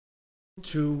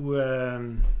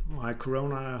To my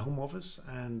Corona home office,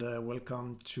 and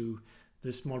welcome to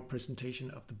this small presentation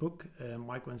of the book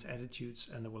Migrants, Attitudes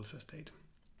and the Welfare State.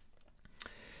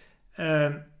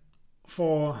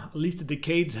 For at least a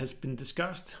decade it has been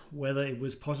discussed whether it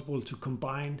was possible to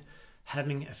combine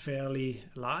having a fairly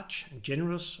large and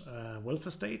generous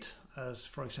welfare state, as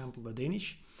for example the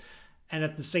Danish, and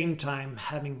at the same time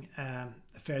having a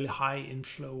fairly high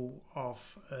inflow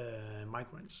of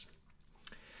migrants.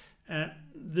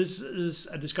 This is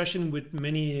a discussion with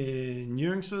many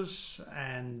nuances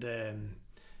and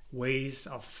ways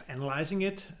of analyzing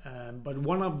it, but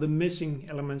one of the missing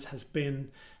elements has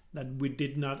been that we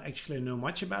did not actually know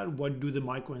much about what do the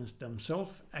migrants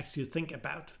themselves actually think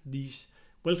about these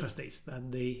welfare states that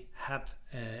they have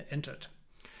entered.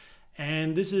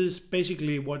 And this is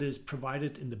basically what is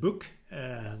provided in the book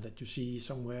that you see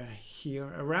somewhere here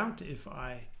around, if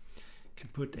I can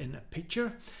put in a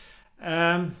picture.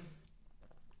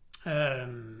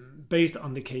 Based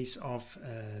on the case of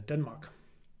Denmark.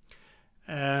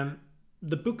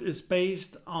 The book is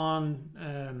based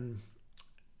on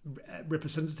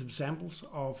representative samples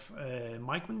of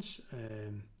migrants,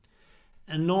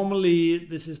 and normally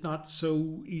this is not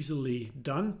so easily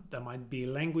done. There might be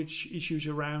language issues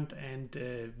around, and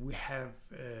we have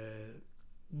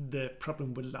the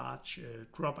problem with large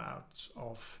dropouts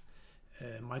of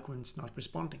migrants not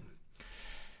responding.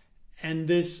 And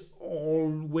this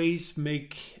always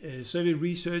make survey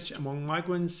research among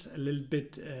migrants a little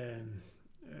bit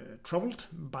troubled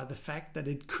by the fact that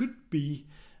it could be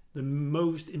the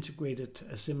most integrated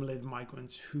assimilated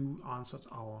migrants who answered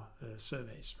our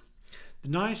surveys. The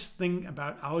nice thing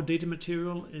about our data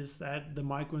material is that the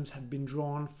migrants have been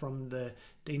drawn from the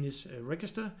Danish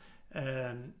register,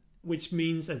 which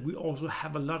means that we also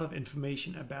have a lot of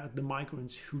information about the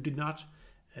migrants who did not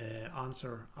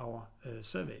answer our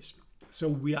surveys. So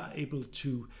we are able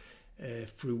to,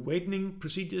 through weighting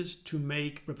procedures, to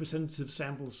make representative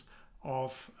samples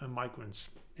of migrants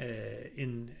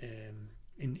in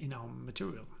our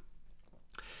material.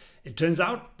 It turns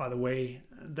out, by the way,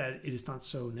 that it is not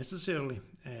so necessarily.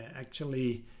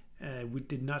 Actually, we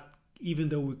did not, even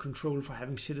though we control for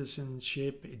having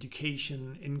citizenship,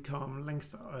 education, income,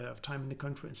 length of time in the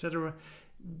country, etc.,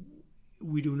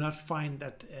 we do not find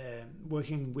that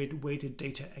working with weighted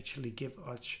data actually give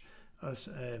us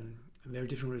very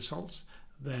different results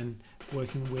than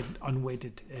working with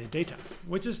unweighted data,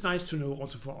 which is nice to know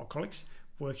also for our colleagues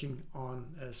working on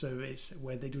surveys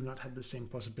where they do not have the same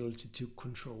possibility to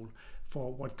control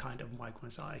for what kind of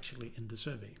migrants are actually in the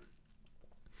survey.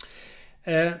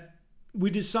 We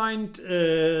designed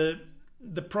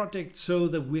the project so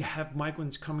that we have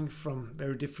migrants coming from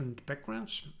very different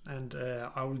backgrounds, and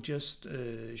I will just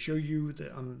show you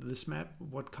on this map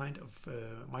what kind of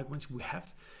migrants we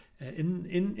have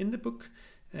in the book.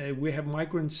 We have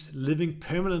migrants living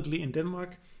permanently in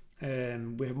Denmark.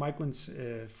 We have migrants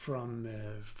from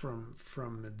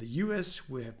the US.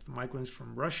 We have migrants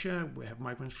from Russia. We have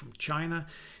migrants from China.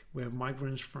 We have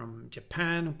migrants from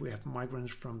Japan. We have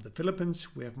migrants from the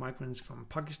Philippines. We have migrants from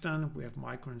Pakistan. We have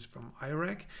migrants from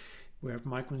Iraq. We have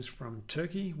migrants from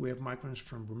Turkey. We have migrants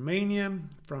from Romania,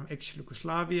 from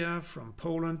ex-Yugoslavia, from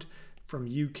Poland, from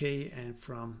UK, and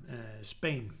from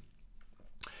Spain.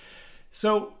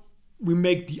 So we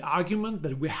make the argument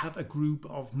that we have a group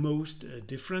of most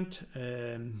different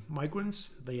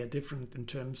migrants. They are different in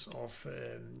terms of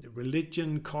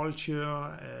religion,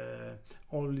 culture,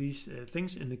 all these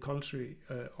things in the country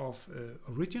of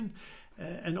origin,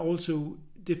 and also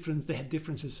they have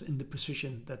differences in the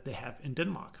position that they have in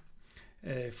Denmark.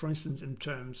 For instance, in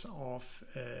terms of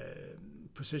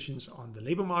positions on the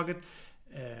labor market,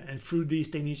 and through these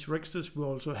Danish registers, we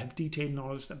also have detailed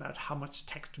knowledge about how much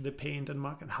tax do they pay in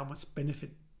Denmark and how much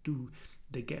benefit do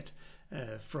they get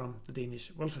from the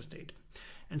Danish welfare state.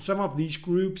 And some of these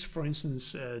groups, for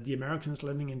instance, the Americans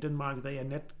living in Denmark, they are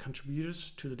net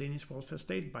contributors to the Danish welfare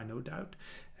state, by no doubt.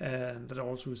 That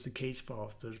also is the case for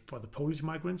the Polish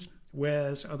migrants,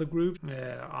 whereas other groups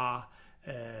are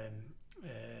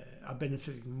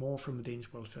benefiting more from the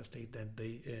Danish welfare state than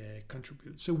they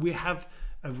contribute. So we have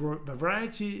a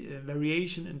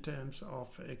variation in terms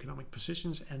of economic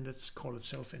positions, and let's call it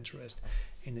self-interest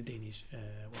in the Danish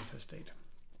welfare state.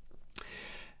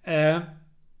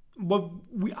 What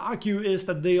we argue is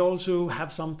that they also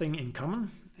have something in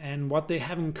common, and what they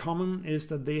have in common is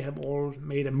that they have all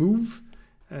made a move.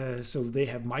 So they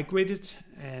have migrated,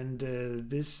 and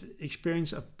this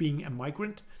experience of being a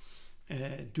migrant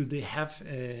do they have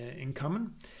in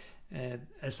common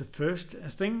as the first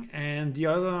thing. And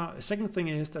the second thing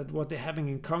is that what they're having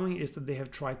in common is that they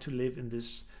have tried to live in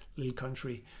this little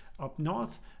country up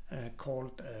north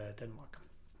called Denmark.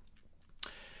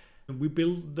 We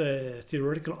build the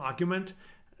theoretical argument.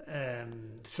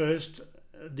 First,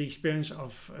 the experience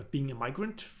of being a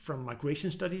migrant from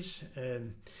migration studies.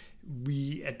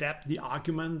 We adapt the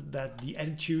argument that the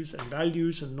attitudes and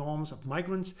values and norms of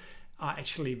migrants are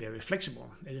actually very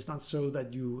flexible. It is not so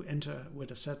that you enter with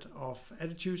a set of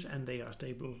attitudes and they are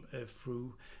stable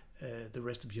through the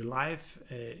rest of your life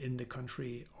in the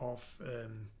country of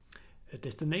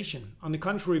destination. On the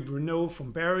contrary, we know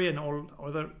from Barry and all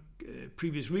other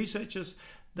previous researchers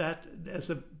that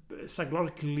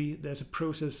psychologically there's a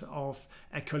process of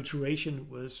acculturation,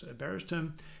 was Barry's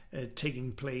term,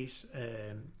 taking place.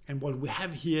 And what we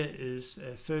have here is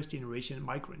first generation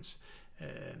migrants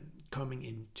coming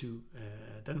into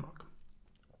Denmark.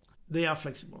 They are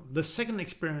flexible. The second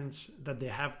experience that they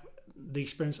have, the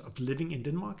experience of living in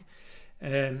Denmark,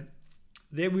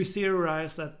 there we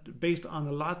theorize that based on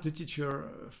a lot of literature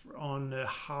on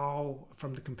how,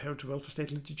 from the comparative welfare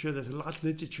state literature, there's a lot of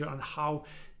literature on how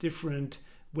different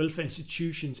welfare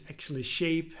institutions actually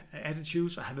shape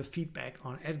attitudes or have a feedback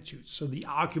on attitudes. So the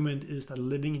argument is that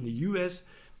living in the US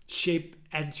shape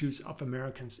attitudes of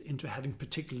Americans into having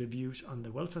particular views on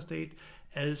the welfare state,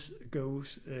 as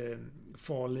goes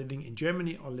for living in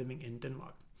Germany or living in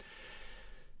Denmark.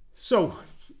 So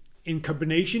in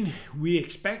combination, we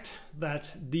expect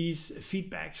that these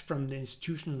feedbacks from the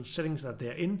institutional settings that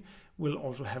they're in will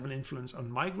also have an influence on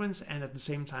migrants, and at the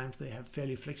same time they have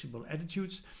fairly flexible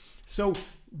attitudes. So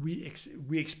we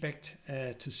expect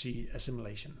to see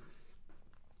assimilation.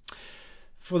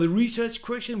 For the research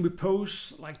question, we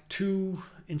pose like two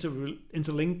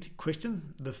interlinked questions.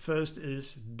 The first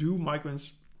is, do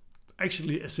migrants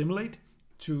actually assimilate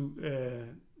to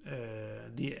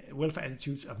the welfare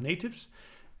attitudes of natives?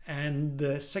 And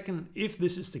the second, if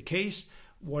this is the case,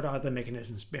 what are the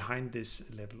mechanisms behind this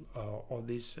level or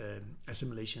this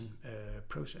assimilation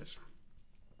process?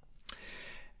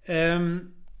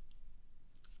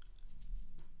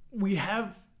 We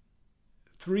have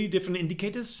three different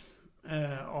indicators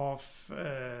of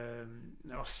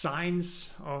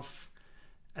signs of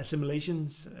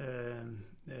assimilations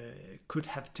could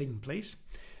have taken place.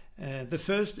 The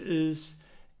first is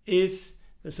if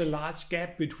there's a large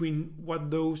gap between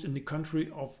what those in the country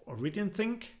of origin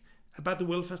think about the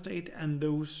welfare state and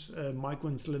those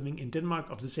migrants living in Denmark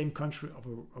of the same country of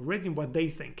origin, what they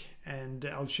think. And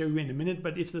I'll show you in a minute,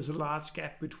 but if there's a large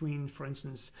gap between, for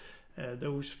instance,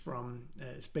 those from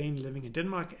Spain living in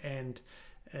Denmark and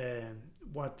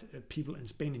what people in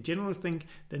Spain in general think,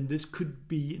 then this could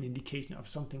be an indication of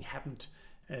something happened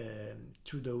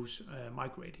to those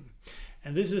migrating.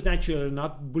 And this is naturally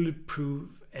not bulletproof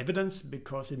evidence,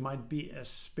 because it might be a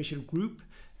special group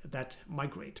that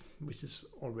migrate, which is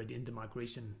already in the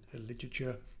migration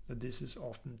literature that this is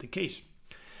often the case.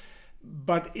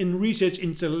 But in research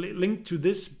interlinked to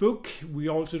this book, we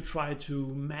also try to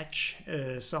match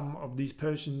some of these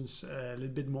persons a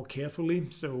little bit more carefully.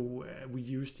 So we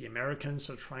use the Americans,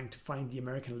 so trying to find the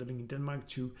American living in Denmark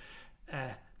to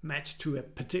match to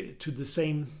the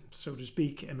same, so to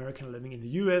speak, American living in the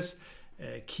US,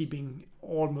 keeping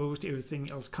almost everything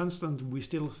else constant. We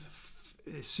still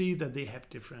see that they have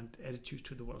different attitudes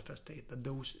to the welfare state, that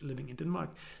those living in Denmark,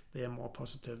 they are more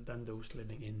positive than those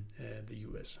living in the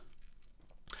US.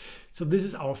 So this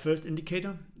is our first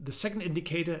indicator. The second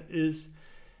indicator is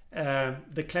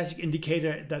the classic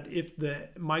indicator that if the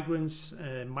migrants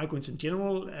in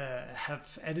general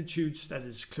have attitudes that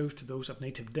is close to those of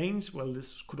native Danes, well,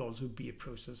 this could also be a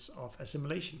process of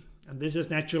assimilation. And this is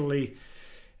naturally,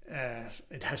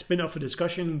 it has been up for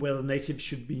discussion whether natives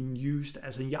should be used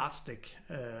as a yardstick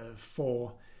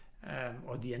for,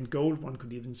 or the end goal, one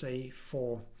could even say,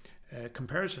 for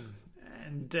comparison.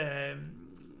 And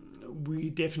we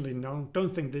definitely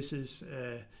don't think this is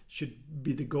should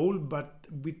be the goal, but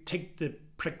we take the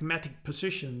pragmatic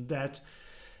position that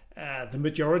the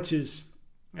majorities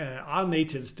are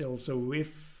native still. So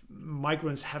if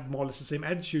migrants have more or less the same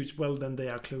attitudes, well, then they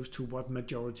are close to what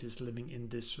majorities living in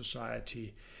this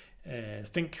society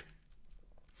think.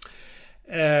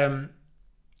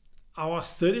 Our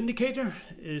third indicator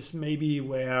is maybe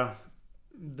where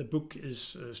the book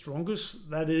is strongest.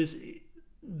 That is,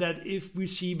 that if we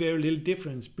see very little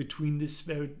difference between these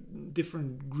very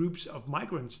different groups of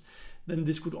migrants, then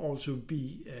this could also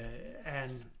be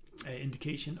an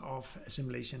indication of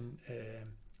assimilation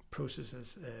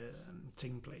processes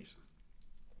taking place.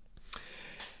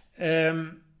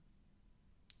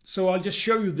 So I'll just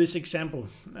show you this example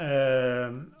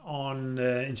on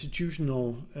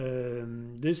institutional.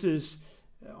 This is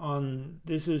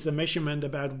a measurement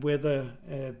about whether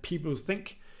people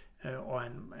think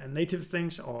and native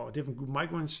things or different group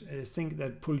migrants think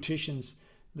that politicians,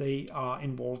 they are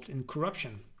involved in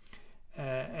corruption.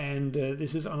 And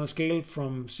this is on a scale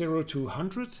from 0 to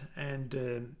 100, and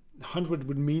 100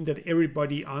 would mean that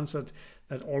everybody answered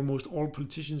that almost all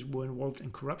politicians were involved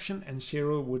in corruption, and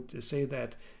 0 would say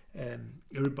that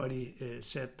everybody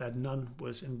said that none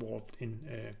was involved in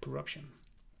corruption.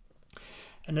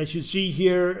 And as you see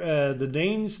here, the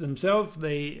Danes themselves,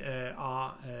 they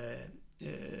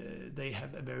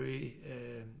have a very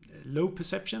low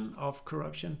perception of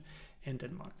corruption in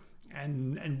Denmark,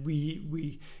 and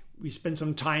we spend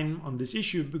some time on this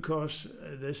issue because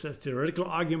there's a theoretical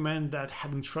argument that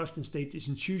having trust in state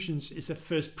institutions is a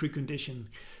first precondition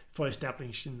for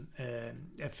establishing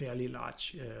a fairly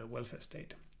large welfare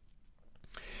state.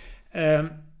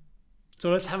 So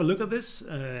let's have a look at this.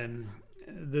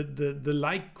 The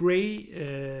light gray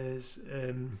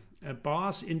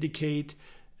bars indicate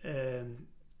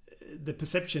the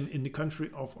perception in the country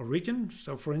of origin.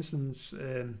 So for instance,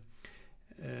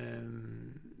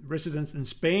 residents in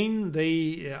Spain,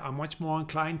 they are much more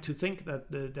inclined to think that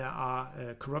there are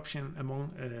corruption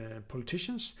among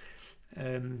politicians.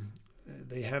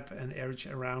 They have an average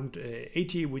around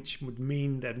 80, which would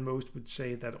mean that most would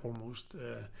say that almost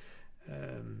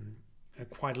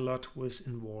quite a lot was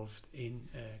involved in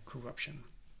corruption.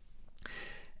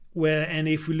 And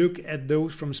if we look at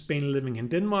those from Spain living in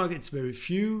Denmark, it's very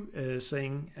few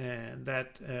saying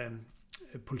that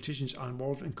politicians are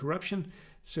involved in corruption.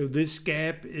 So this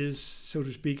gap is, so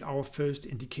to speak, our first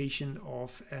indication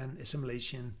of an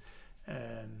assimilation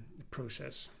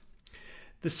process.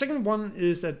 The second one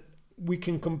is that we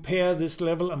can compare this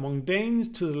level among Danes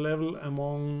to the level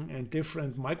among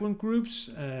different migrant groups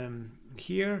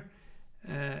here.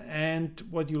 And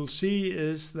what you'll see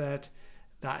is that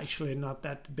there are actually not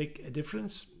that big a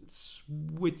difference,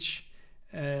 which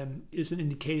is an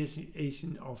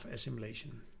indication of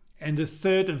assimilation. And the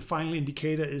third and final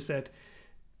indicator is that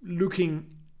looking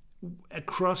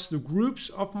across the groups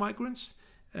of migrants,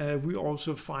 we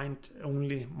also find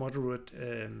only moderate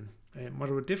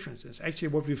differences. Actually,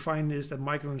 what we find is that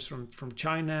migrants from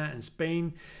China and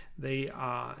Spain, they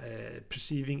are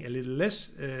perceiving a little less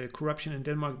corruption in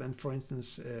Denmark than, for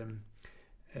instance,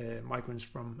 migrants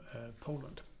from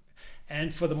Poland.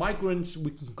 And for the migrants, we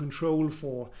can control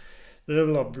for the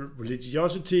level of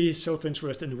religiosity,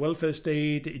 self-interest in the welfare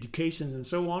state, education, and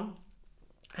so on.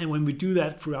 And when we do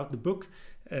that throughout the book,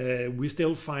 we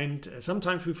still find,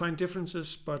 sometimes we find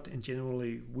differences, but in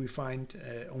generally we find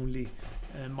only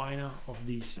minor of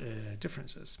these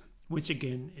differences, which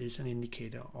again is an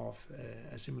indicator of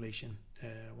assimilation,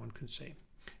 one could say.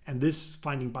 And this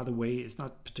finding, by the way, is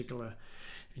not particularly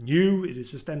new. It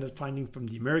is a standard finding from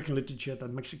the American literature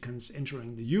that Mexicans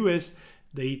entering the US,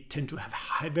 they tend to have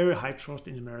very high trust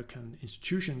in American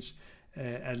institutions,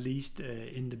 at least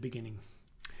in the beginning.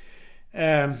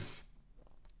 In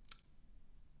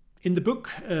the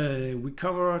book, we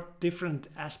cover different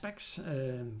aspects.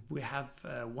 We have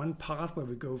one part where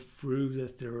we go through the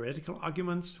theoretical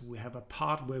arguments. We have a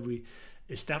part where we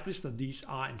establish that these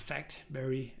are in fact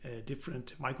very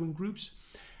different migrant groups.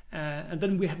 And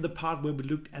then we have the part where we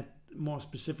looked at more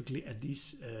specifically at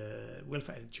these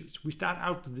welfare attitudes. We start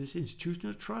out with this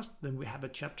institutional trust. Then we have a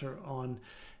chapter on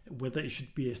whether it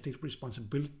should be a state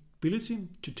responsibility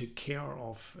to take care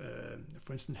of,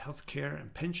 for instance, healthcare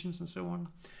and pensions and so on.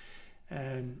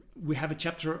 We have a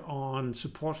chapter on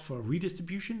support for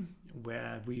redistribution,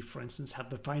 where we, for instance, have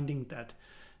the finding that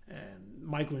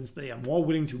migrants, they are more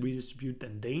willing to redistribute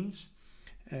than Danes.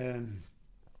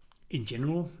 In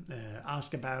general,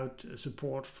 ask about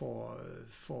support for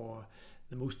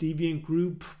the most deviant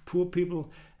group, poor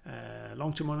people,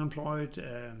 long-term unemployed.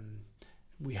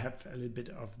 We have a little bit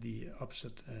of the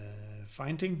opposite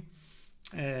finding.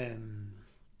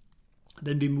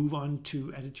 Then we move on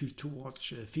to attitudes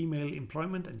towards female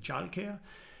employment and childcare,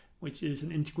 which is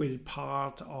an integrated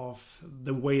part of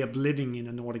the way of living in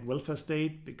a Nordic welfare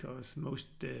state, because most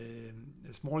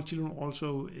small children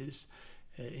also is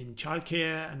in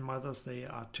childcare, and mothers, they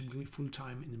are typically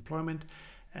full-time in employment.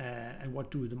 And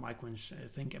what do the migrants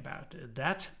think about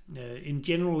that? In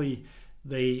generally,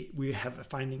 we have a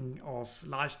finding of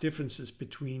large differences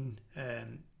between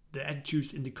the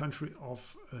attitudes in the country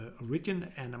of origin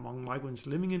and among migrants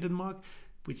living in Denmark,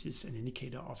 which is an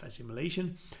indicator of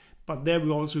assimilation. But there we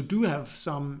also do have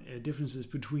some differences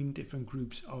between different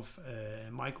groups of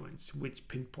migrants, which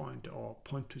pinpoint or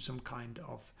point to some kind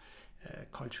of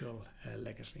cultural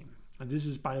legacy. And this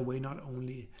is, by the way, not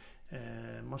only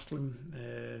Muslim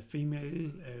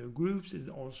female groups, it's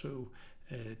also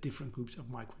different groups of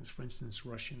migrants, for instance,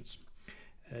 Russians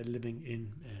living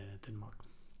in Denmark.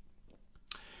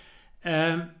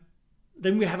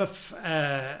 Then we have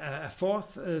a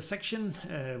fourth section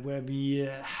where we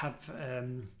have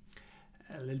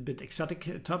a little bit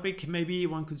exotic topic, maybe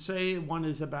one could say. One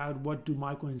is about what do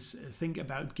migrants think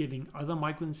about giving other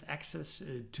migrants access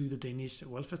to the Danish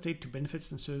welfare state, to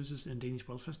benefits and services in Danish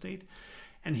welfare state.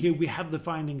 And here we have the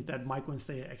finding that migrants,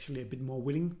 they are actually a bit more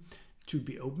willing to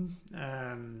be open.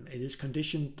 It is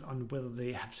conditioned on whether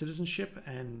they have citizenship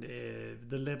and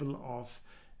the level of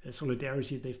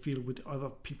solidarity they feel with other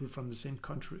people from the same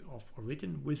country of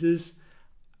origin, which is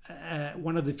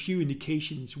one of the few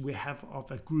indications we have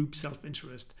of a group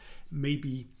self-interest,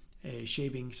 maybe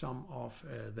shaping some of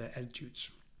their attitudes.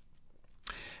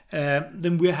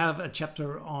 Then we have a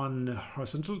chapter on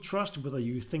horizontal trust, whether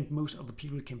you think most of the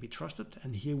people can be trusted.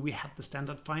 And here we have the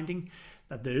standard finding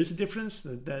that there is a difference,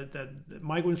 that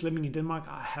migrants living in Denmark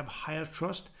have higher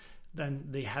trust than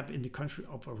they have in the country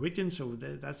of origin. So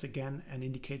that's again an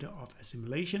indicator of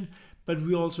assimilation. But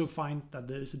we also find that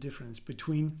there is a difference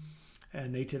between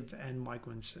native and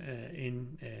migrants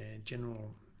in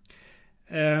general.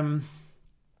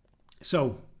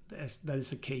 So that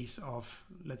is a case of,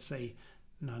 let's say,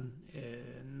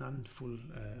 non-full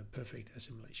perfect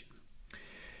assimilation.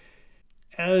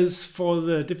 As for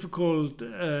the difficult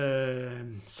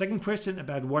second question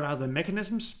about what are the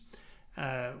mechanisms,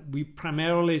 we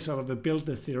primarily sort of build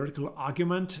the theoretical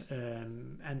argument,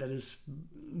 and that is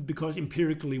because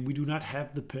empirically we do not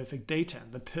have the perfect data.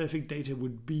 The perfect data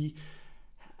would be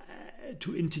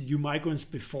to interview migrants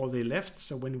before they left,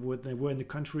 so when they were in the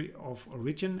country of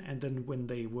origin, and then when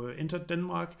they were entered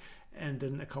Denmark, and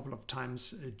then a couple of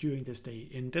times during their stay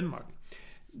in Denmark.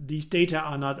 These data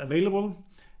are not available,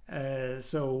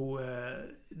 so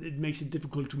it makes it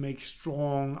difficult to make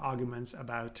strong arguments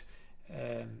about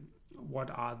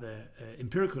what are the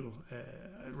empirical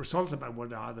results, about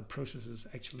what are the processes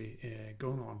actually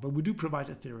going on. But we do provide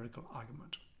a theoretical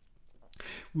argument.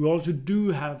 We also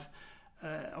do have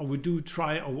we do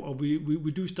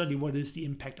study what is the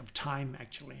impact of time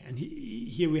actually. And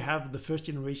here we have the first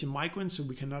generation migrants, so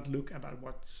we cannot look about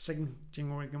what second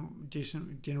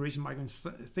generation migrants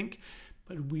think,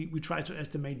 but we try to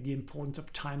estimate the importance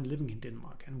of time living in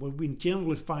Denmark. And what we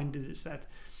generally find is that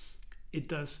it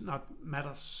does not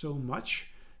matter so much.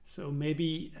 So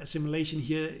maybe assimilation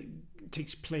here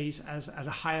takes place at a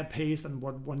higher pace than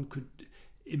what one could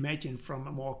imagine from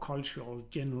a more cultural,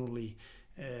 generally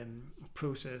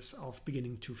process of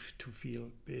beginning to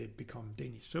become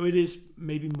Danish. So it is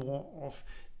maybe more of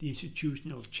the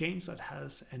institutional change that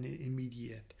has an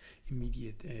immediate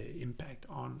impact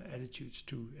on attitudes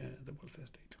to the welfare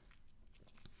state.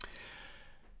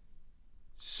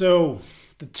 So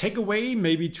the takeaway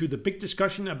maybe to the big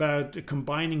discussion about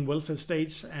combining welfare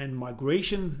states and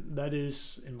migration, that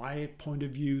is, in my point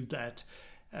of view, that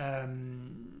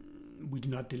we do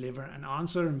not deliver an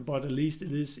answer, but at least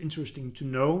it is interesting to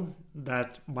know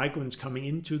that migrants coming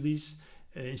into these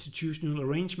institutional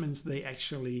arrangements, they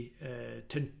actually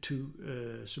tend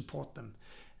to support them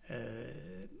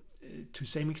to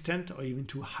same extent or even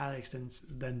to a higher extent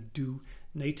than do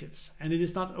natives. And it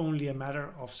is not only a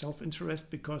matter of self-interest,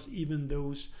 because even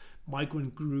those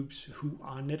migrant groups who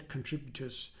are net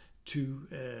contributors to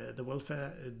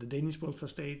the Danish welfare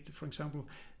state, for example,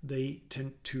 they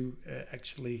tend to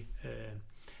actually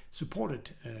support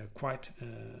it quite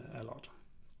a lot.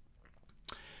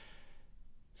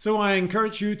 So I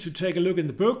encourage you to take a look in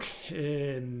the book,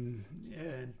 to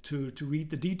read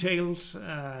the details.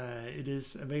 It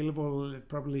is available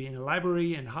probably in a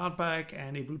library in hardback,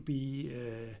 and it will be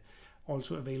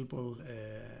also available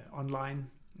online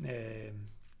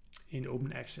in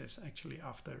open access actually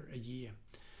after a year.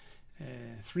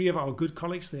 3 of our good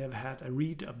colleagues, they have had a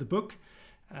read of the book.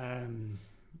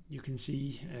 You can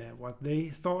see what they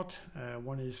thought.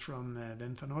 One is from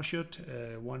Wim van Oschut,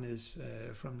 one is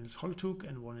from Niels Holtug,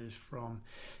 and one is from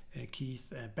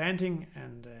Keith Banting,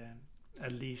 and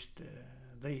at least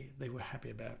they were happy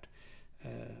about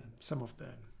some of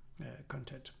the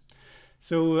content.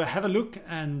 So have a look,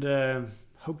 and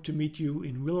hope to meet you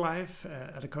in real life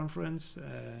at a conference.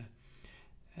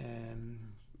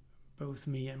 Both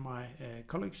me and my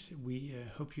colleagues, we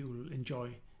hope you will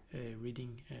enjoy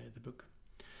reading the book.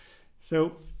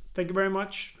 So thank you very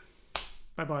much.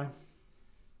 Bye bye.